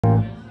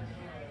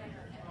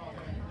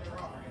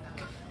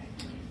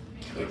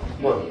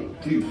1,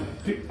 2,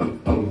 3,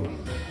 oh.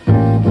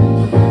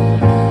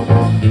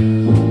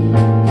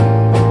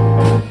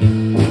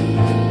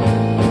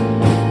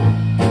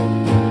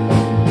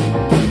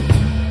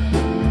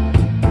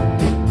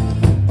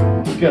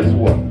 Guess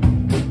what?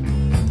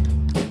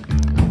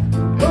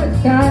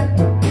 What's that?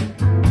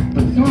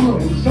 The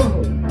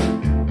song.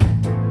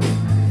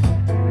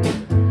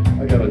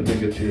 I gotta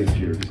take a change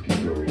here. Just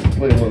keep going.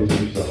 Play along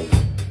with yourself.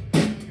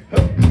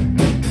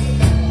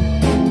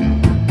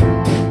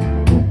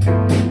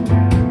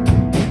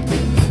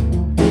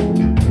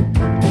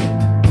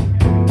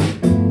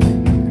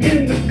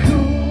 In the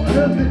cool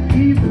of the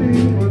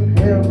evening, when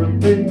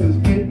everything is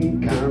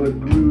getting kind of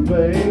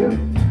groovy,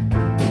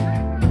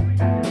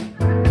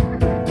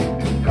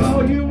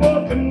 call you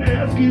up and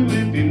ask you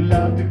if you'd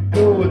like to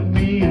go with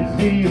me and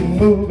see a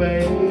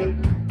movie.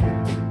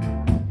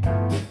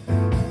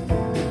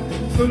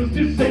 So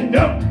just say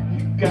no,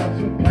 you got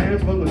some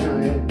plans for the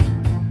night.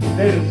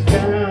 Then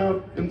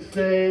stop and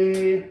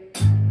say,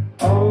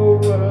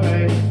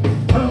 alright.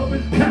 Oh,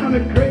 it's kind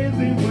of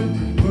crazy with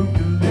this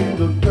spooky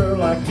little girl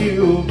like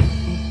you.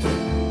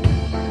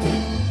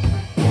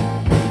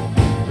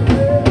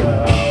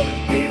 Oh, it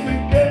keeps me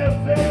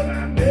guessing. I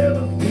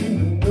never seem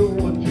to know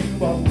what you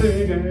are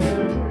thinking.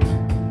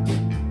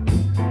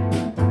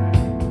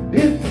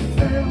 If the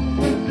sound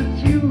looks at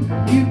you,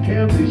 you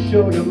can be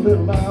sure your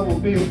little eye will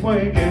be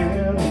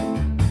awakened.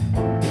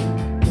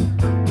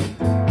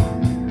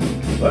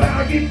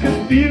 I get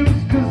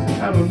confused cause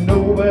I don't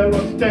know where I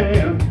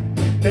stand.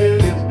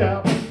 Then it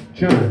stops,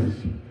 chimes,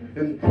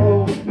 and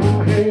throws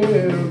my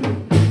hand.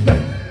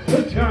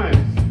 The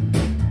chimes.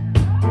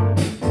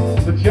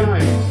 The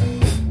chimes.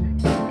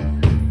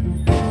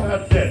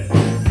 That's it.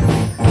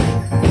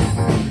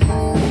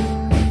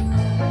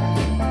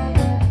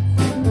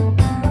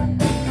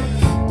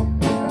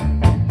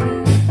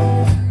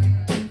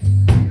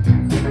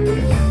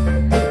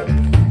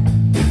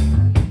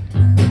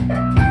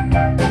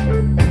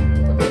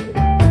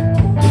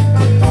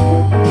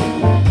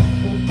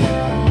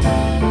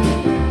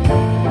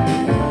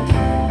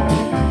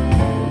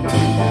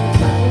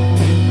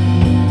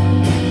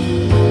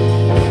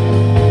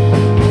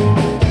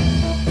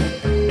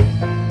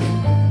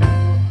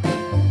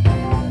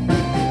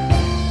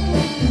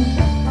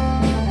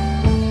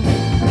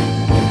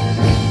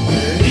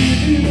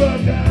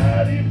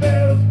 You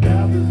better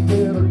stop this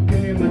little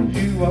game that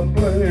you are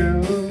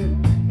playing.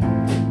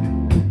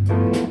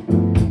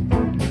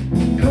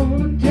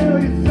 Gonna tell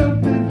you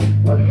something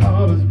my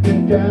heart has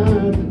been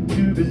dying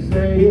to be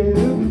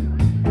saying.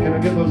 Can I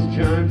get those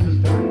chimes this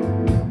time?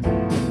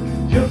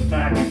 Just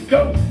like a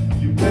ghost,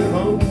 you've been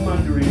haunting my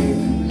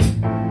dreams,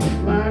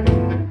 like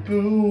the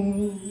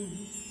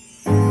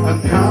ghouls on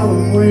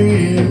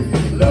Halloween.